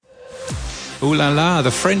Ooh la la,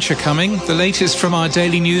 the French are coming. The latest from our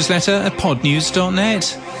daily newsletter at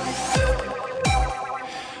podnews.net.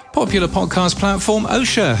 Popular podcast platform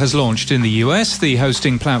Ausha has launched in the US. The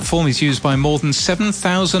hosting platform is used by more than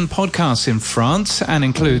 7,000 podcasts in France and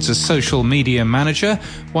includes a social media manager,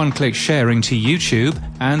 one-click sharing to YouTube,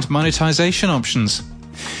 and monetization options.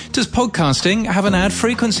 Does podcasting have an ad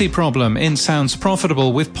frequency problem? In Sounds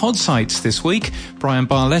Profitable with Podsites this week, Brian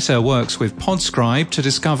Barletta works with Podscribe to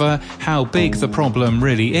discover how big the problem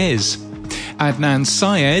really is. Adnan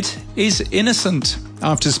Syed is innocent.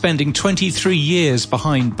 After spending 23 years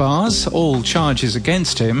behind bars, all charges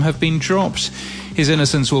against him have been dropped. His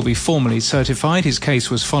innocence will be formally certified. His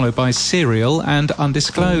case was followed by Serial and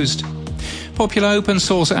Undisclosed. Popular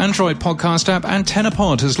open-source Android podcast app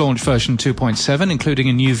AntennaPod has launched version 2.7, including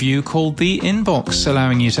a new view called The Inbox,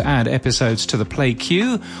 allowing you to add episodes to the play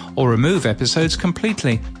queue or remove episodes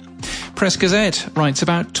completely. Press Gazette writes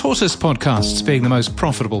about Tortoise podcasts being the most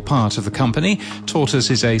profitable part of the company.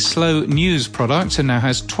 Tortoise is a slow news product and now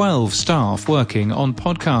has 12 staff working on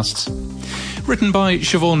podcasts. Written by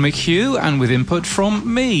Siobhan McHugh and with input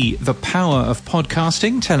from me, The Power of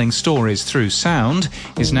Podcasting, Telling Stories Through Sound,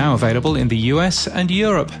 is now available in the US and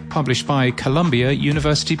Europe, published by Columbia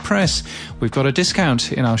University Press. We've got a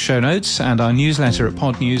discount in our show notes and our newsletter at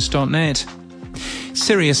podnews.net.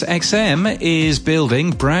 SiriusXM is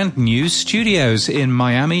building brand new studios in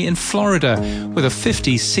Miami in Florida with a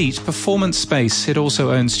 50-seat performance space. It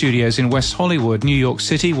also owns studios in West Hollywood, New York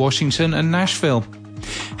City, Washington and Nashville.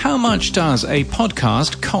 How much does a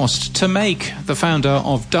podcast cost to make? The founder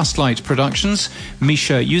of Dustlight Productions,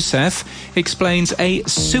 Misha Youssef, explains a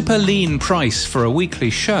super lean price for a weekly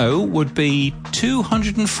show would be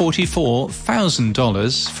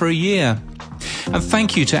 $244,000 for a year. And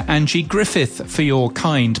thank you to Angie Griffith for your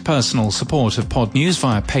kind personal support of Pod News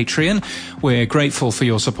via Patreon. We're grateful for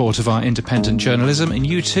your support of our independent journalism, and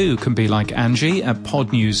you too can be like Angie at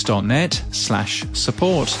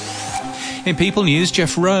podnews.net/support. In People News,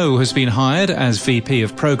 Jeff Rowe has been hired as VP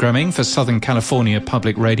of Programming for Southern California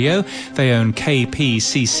Public Radio. They own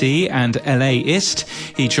KPCC and LA-ist.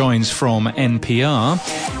 He joins from NPR.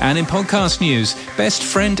 And in Podcast News, Best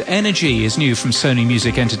Friend Energy is new from Sony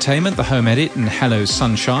Music Entertainment, The Home Edit and Hello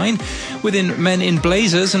Sunshine. Within Men in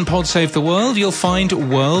Blazers and Pod Save the World, you'll find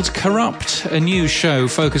World Corrupt, a new show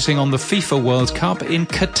focusing on the FIFA World Cup in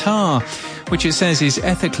Qatar, which it says is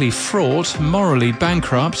ethically fraught, morally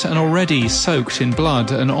bankrupt, and already soaked in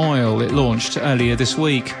blood and oil. It launched earlier this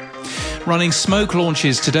week. Running Smoke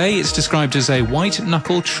launches today. It's described as a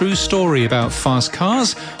white-knuckle true story about fast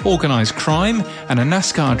cars, organised crime, and a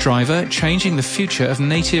NASCAR driver changing the future of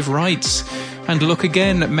native rights. And Look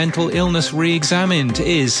Again, Mental Illness Re-Examined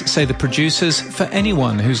is, say the producers, for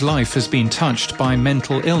anyone whose life has been touched by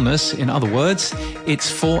mental illness. In other words,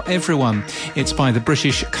 it's for everyone. It's by the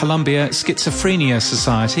British Columbia Schizophrenia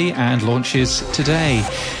Society and launches today.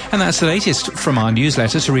 And that's the latest from our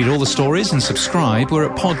newsletter. To read all the stories and subscribe, we're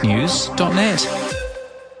at podnews.net.